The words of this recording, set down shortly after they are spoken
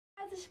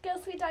it's your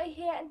girl sweet.E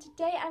here, and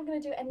today I'm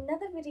going to do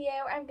another video.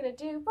 I'm going to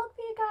do vlog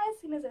for you guys,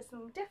 seeing as it's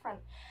something different.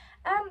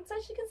 So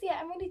as you can see,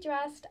 I'm really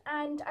dressed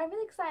and I'm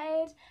really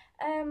excited.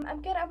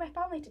 I'm going out with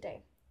my family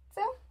today.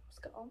 So let's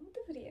get on with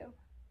the video.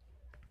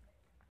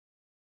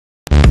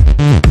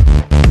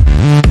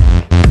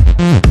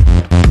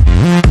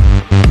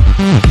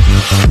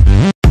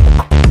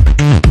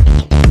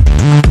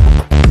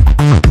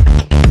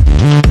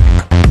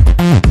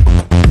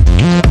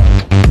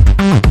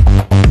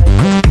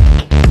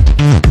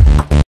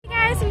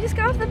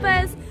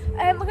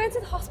 We're going to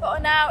the hospital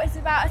now. It's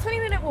about a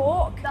 20-minute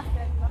walk.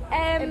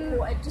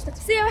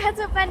 See our heads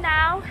up there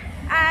now,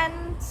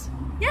 and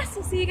yes,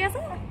 we'll see you guys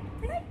later.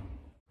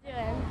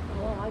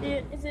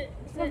 Okay. Is it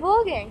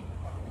vlogging?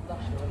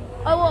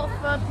 Oh, what,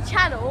 for the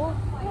channel?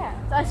 Yeah.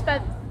 So I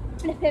spent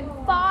flipping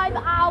 5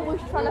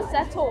 hours trying to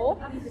set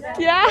up.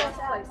 Yeah.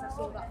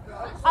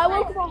 I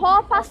woke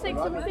up at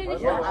 6:30 and we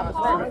finished at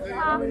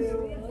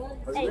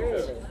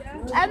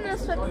 8:30. And then I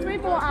spent 3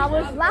 more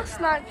hours last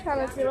night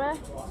trying to do it.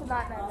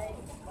 Tonight, maybe.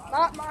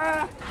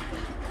 Nightmare.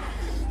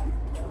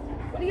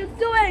 What are you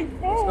doing?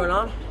 What's going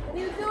on? What are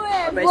you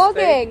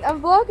doing?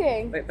 I'm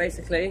vlogging. Wait,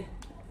 basically,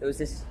 it was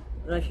this, I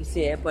don't know if you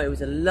see it, but it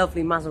was a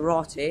lovely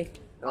Maserati.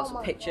 Lots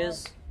of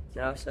pictures.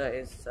 No, so it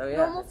is, so yeah.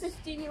 Normal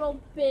 15-year-old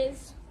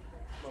biz.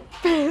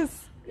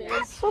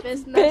 Business.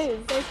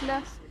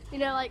 Business. You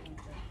know, like,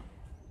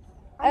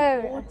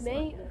 Oh, bored,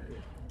 mate.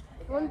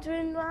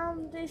 Wandering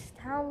around this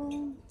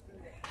town,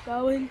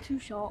 going to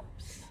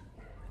shops.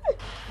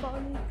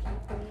 Funny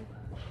people.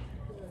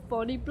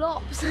 Funny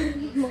blobs. Wait,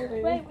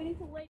 we need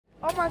to wait.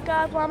 Oh my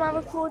god, why am I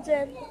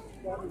recording?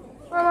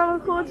 Why am I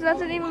recording? I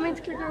didn't even mean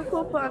to click the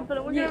record button,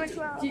 but we're going to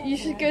make it. you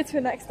should go to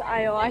the next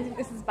aisle. I think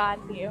this is bad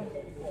for you.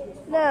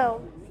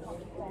 No.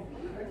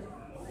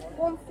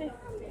 150.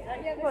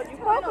 Yeah, God, you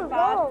can't go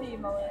wrong.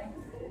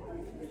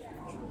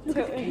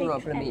 You're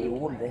not going to meet you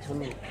all this,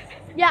 wouldn't you?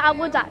 Yeah, I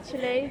would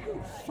actually.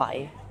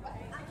 5.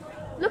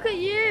 Look at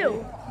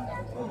you.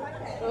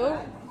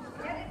 Oh.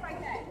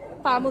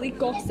 Family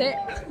gossip.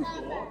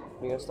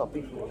 We're going to stop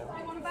beefing now.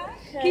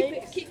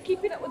 Okay.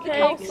 Keep it up with the Okay.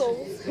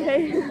 councils.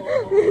 Okay.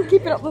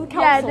 Keep it up with the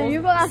Yeah, councils. no,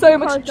 you've got so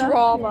much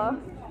drama.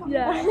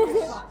 Yeah.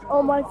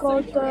 Oh my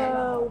god,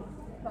 though.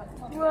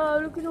 Bro,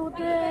 look at all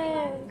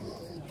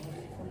this.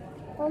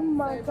 Oh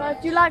my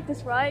god. Do you like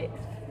this, right?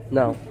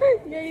 No.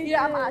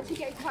 Yeah, I'm actually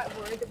getting quite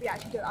worried that we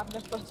actually don't have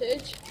enough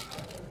footage.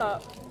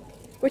 But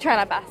we're trying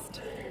our best.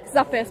 This is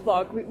our first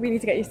vlog. We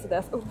need to get used to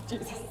this. Oh,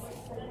 Jesus.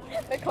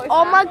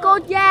 Oh my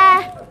god,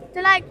 yeah.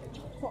 They're like.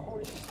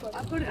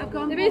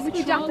 They're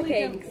basically Jaffa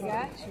cakes.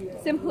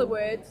 Simpler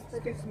words.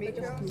 They're good for me.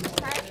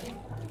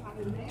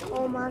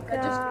 Oh my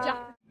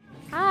god.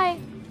 Hi.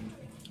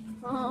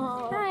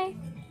 Oh. Hi.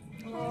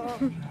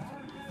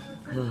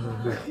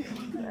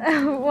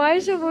 Why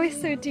is your voice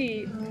so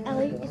deep?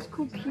 Ellie, it's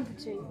called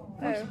puberty.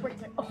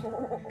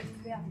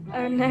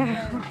 Oh no.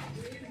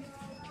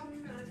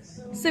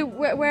 So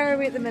where are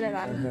we at the minute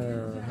then?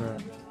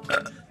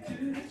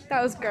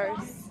 That was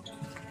gross.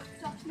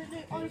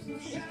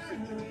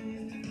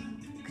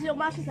 Because your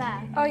mouth is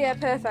there. Oh yeah,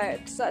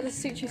 perfect. That just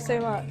suits you so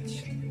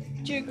much.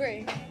 Do you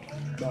agree?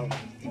 No.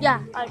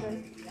 Yeah, I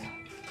agree.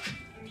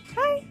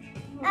 Hi.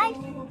 Hi.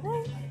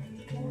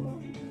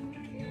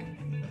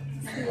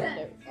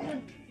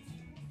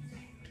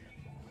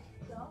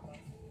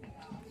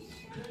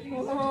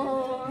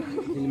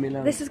 Leave me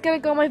alone. This is gonna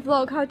go on my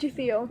vlog. How do you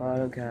feel? I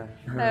don't care.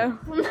 No.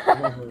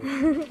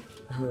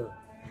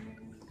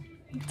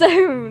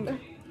 Don't.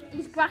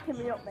 He's cracking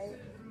me up, mate.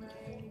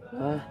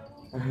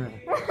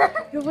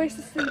 Your voice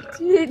is so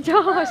deep.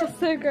 Josh, it's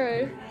so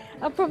gross.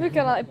 I'm probably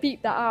gonna like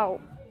beep that out.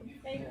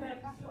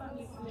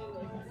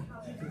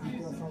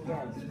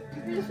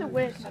 You're just a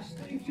witch. That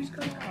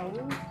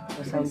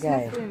sound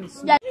gay.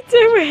 Yeah. What are you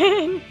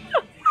doing?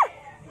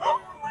 Oh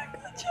my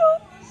god,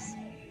 Josh.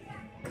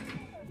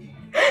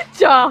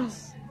 Josh.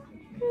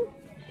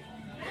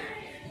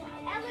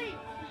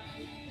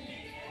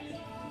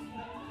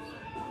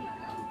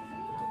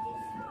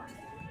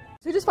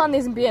 So we just found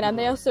these in B&M.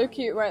 They are so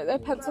cute, right? They're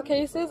pencil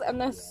cases and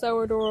they're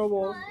so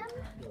adorable.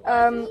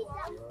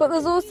 But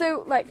there's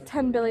also like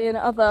 10 billion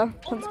other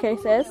pencil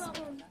cases.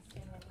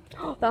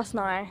 Oh, that's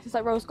nice. It's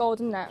like rose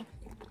gold, isn't it? I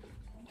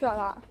feel like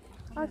that.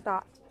 I like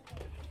that.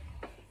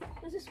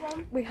 There's this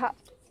one. We have.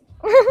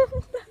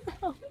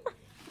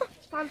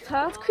 Fanta.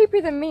 That's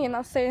creepier than me, and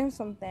that's saying And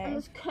something.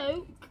 there's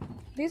Coke.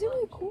 These are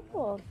really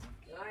cool.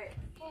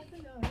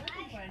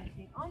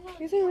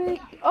 These are really.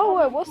 Oh,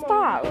 wait, what's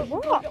that?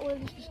 What?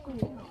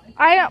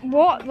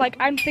 What? Like,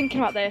 I'm thinking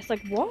about this.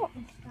 Like, what?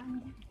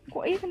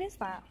 What even is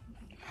that?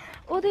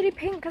 Oh, they do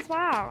pink as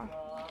well.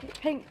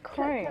 Pink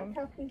chrome.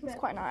 That's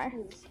quite nice.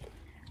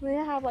 They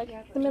have like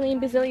the million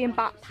bazillion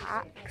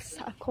backpacks.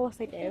 Of course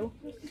they do.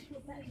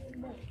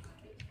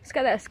 Let's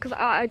get this, because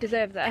I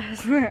deserve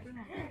this.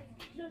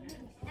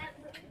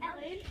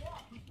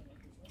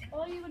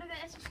 Oh, you want to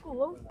get this for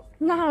school?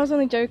 No, I was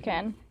only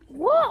joking.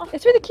 What?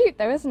 It's really cute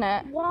though, isn't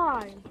it?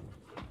 Why?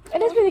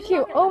 It is really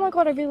cute. Oh my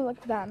god, I really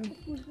like them.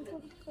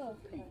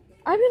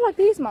 I really like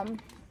these, Mum.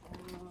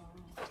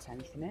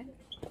 anything in.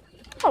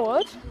 I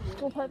would.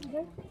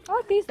 I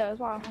like these though as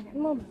well.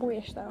 More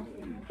boyish though.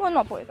 Well,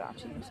 not boyish,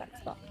 actually, sex,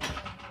 but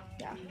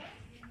yeah.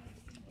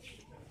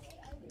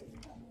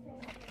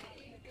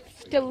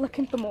 Still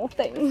looking for more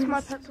things.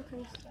 My pencil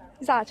case.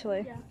 Is that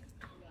actually? Yeah.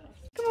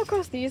 Come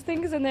across these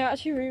things and they're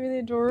actually really, really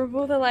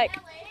adorable. They're like,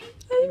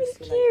 oh, it's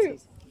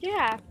cute.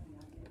 Yeah.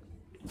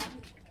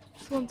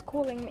 This one's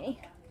calling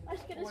me. I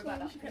should get this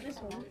one. I should get this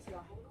one.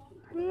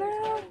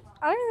 No,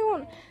 I don't really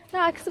want.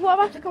 No, because what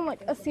if I come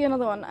like see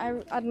another one? I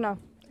don't know.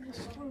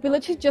 We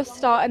literally just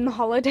starting the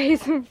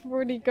holidays and we're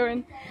already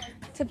going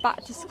to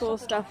back to school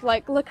stuff.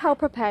 Like, look how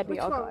prepared we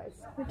are, guys.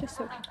 We're just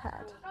so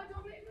prepared.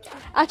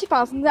 I actually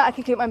found something that I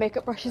can keep my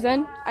makeup brushes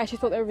in. I actually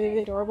thought they were really,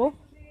 really adorable.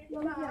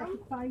 Which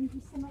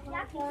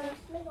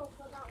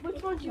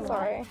one do you want?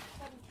 Sorry.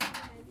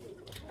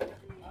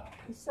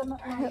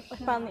 I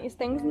found these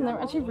things and they're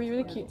actually really,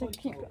 really cute to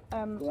keep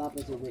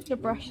the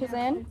brushes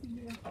in.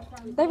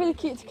 They're really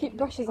cute to keep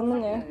brushes in,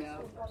 aren't they? I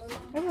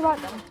really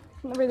like them.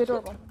 They're really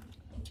adorable.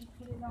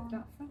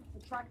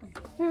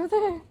 Who are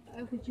they?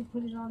 Oh, could you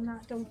put it on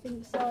that? Don't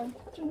think so.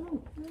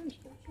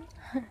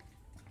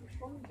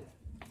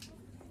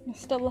 You're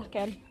still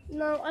looking.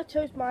 No, I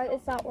chose mine.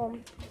 It's that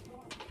one.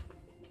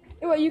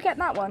 Oh, what, you get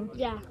that one?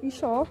 Yeah. You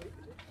sure?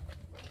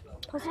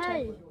 Positive.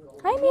 Hey.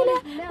 Hi,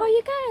 Amelia. What are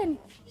you getting?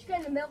 She's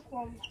getting the milk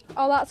one.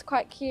 Oh, that's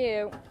quite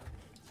cute.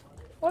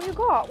 What have you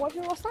got?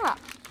 What's that?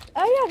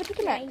 Oh yeah, the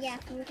pick mix. Yeah,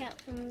 we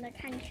got from the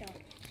candy shop.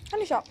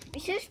 Candy shop. We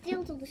should steal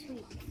all the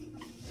sweets.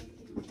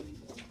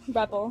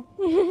 Rebel.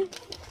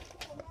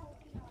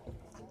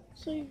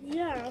 So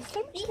yeah.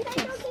 These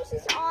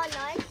pieces are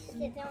nice.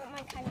 They don't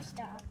my kind of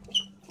stuff.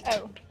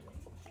 Oh.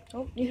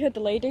 Oh, you heard the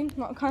lady.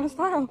 Not a kind of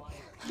style.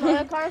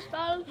 My car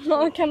spell.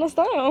 Not a kind of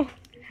style.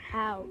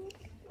 How?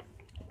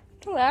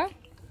 Hello.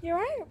 You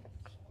alright?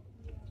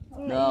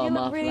 No, you I'm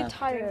look off really now.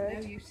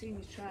 tired. You've seen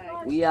his tray.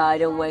 Yeah, I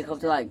don't wake up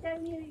till like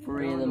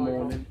 3 in the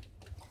morning.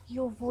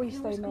 Your voice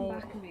though, Come mate.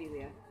 back,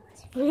 Amelia.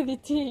 It's really You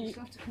deep.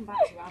 have to come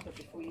back to Abba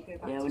before you go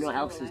back Yeah, to we know what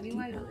else school is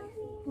anyway. deep.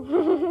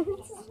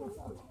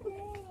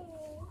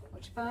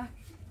 Watch your back.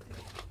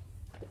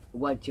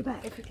 Watch your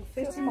back. If it'll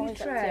fit in your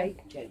tray,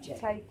 Check.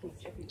 take it.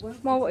 If it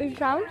won't, Well, what have you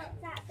found?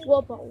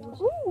 What bottles?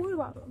 Ooh, what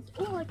about those?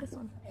 Oh, I like this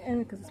one.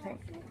 Only because it's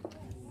pink.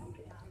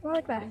 I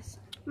like this.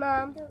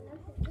 Mom.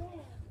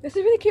 This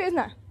is really cute, isn't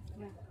it?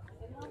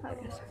 I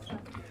like this.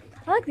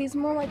 I like these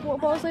more like water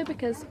bottles though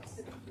because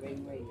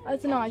I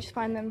don't know. I just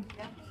find them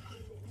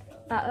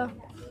better.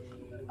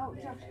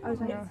 I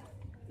don't know.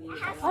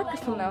 I like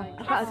this one though.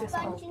 I quite like this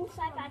one. Sponge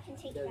inside, but I can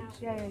take it out.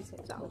 yeah,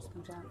 take that one,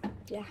 sponge out.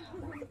 Yeah.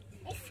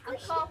 It's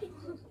squishy.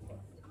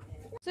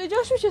 So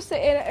Josh was just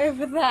sitting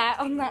over there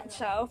on that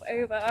shelf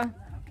over.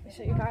 I'll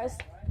show you guys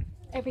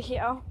over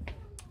here.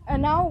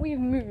 And now we've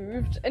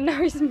moved, and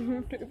now he's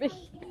moved over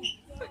here.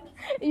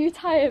 Are you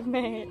tired,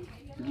 mate?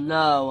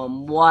 No,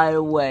 I'm wide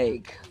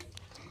awake.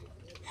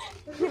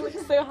 He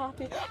looks so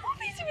happy. Oh,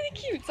 these are really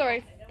cute.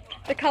 Sorry.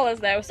 The colours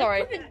though,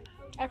 sorry.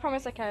 I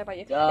promise I care about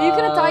you. Are you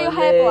gonna dye your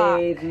hair black?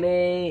 Leave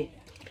me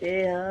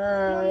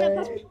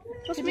behind.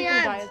 Pass If me you're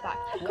gonna dye hand. his back.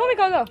 Come on,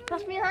 go.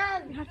 Pass me a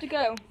hand. You have to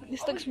go.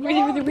 This looks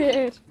really, really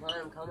weird. Come on,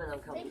 I'm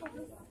coming.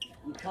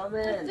 I'm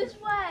coming. This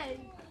way.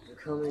 I'm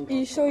coming. Are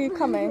you sure you're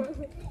coming?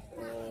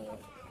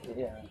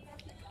 Yeah.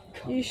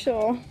 Are you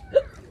sure?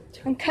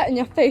 I'm cutting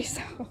your face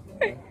off.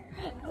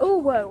 Oh,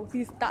 whoa.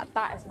 That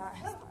is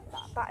nice.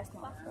 That is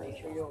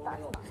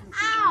nice.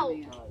 Ow!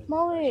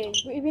 Molly,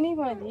 we need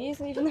one of these,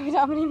 even though we don't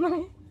have any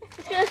money.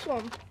 This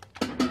one.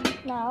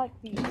 No, I like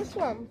these. This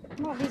one.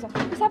 Not these ones.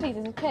 We used to have these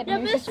as a kid. Yeah,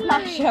 and we used to this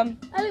smash one.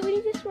 them. I think we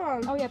need this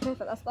one. Oh yeah,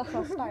 perfect. That's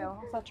our style.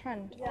 That's our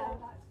trend. Yeah.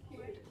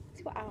 Let's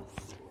see what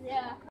else.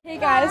 Yeah. Hey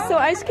guys, so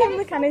I just came to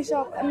the candy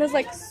shop and there's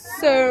like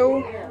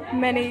so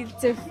many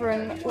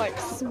different like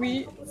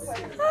sweets.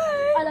 I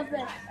Hi. love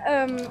this.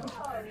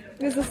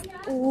 There's just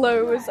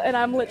loads and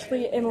I'm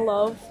literally in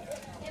love.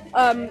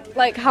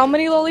 Like how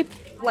many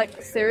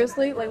like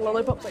seriously, like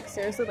lollipops, like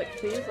seriously, like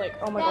please, like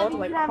oh my god,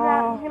 like You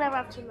oh. can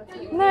have too much.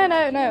 No.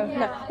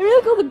 They're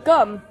really cool, the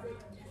gum.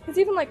 It's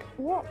even like,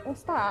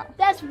 what's that?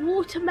 That's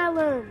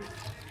watermelon.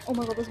 Oh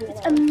my god, there's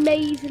It's watermelon.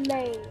 amazing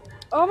name.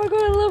 Oh my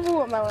god, I love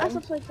watermelon. That's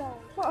a place down.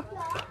 What?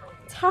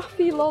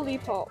 Taffy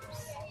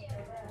lollipops.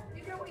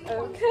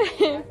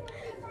 Okay.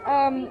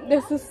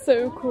 This is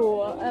so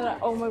cool, and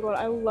oh my god,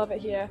 I love it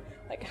here.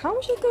 Like, how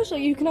much liquor?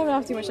 Like, you can never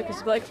have too much liquor.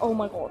 So like, oh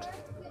my god,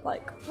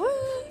 like,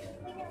 what?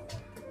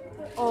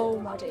 Oh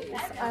my days,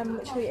 I'm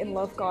literally in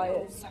love,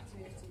 guys.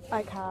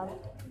 Like, I'm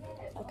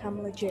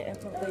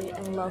legitimately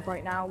in love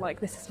right now. Like,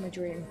 this is my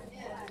dream,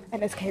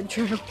 and this came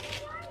true.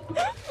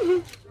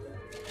 Hey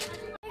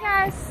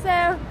guys,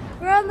 so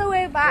we're on the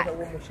way back.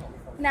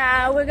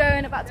 Now we're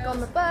about to go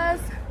on the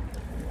bus.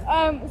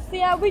 So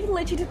yeah, we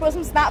literally just put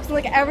some snaps and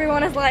like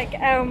everyone is like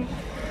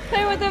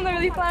playing with them, they're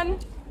really fun.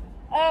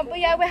 But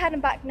yeah, we're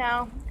heading back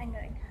now. I'm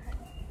going.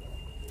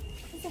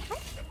 Say hi.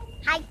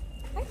 Hi.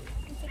 Hi.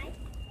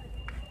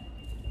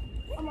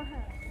 Oh my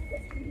hair.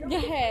 Your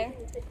hair.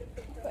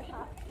 Put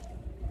hat.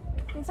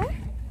 Can you say?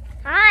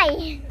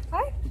 Hi.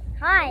 Hi.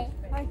 Hi.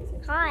 Hi.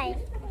 Hi.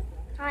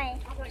 Hi.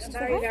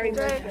 Very, very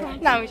good.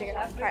 No, I'm joking.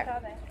 Right.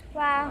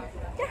 Wow.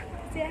 Yeah,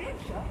 see you ahead.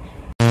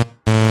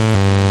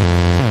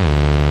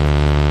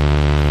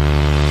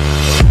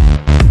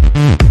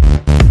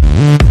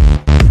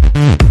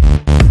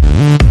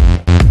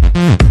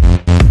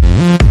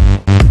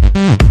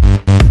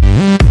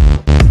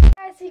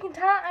 As you can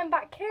tell, I'm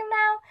back here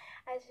now,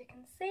 as you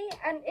can see,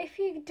 and if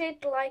you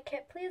did like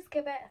it, please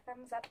give it a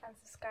thumbs up and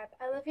subscribe.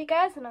 I love you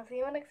guys, and I'll see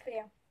you in my next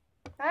video.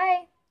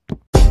 Bye!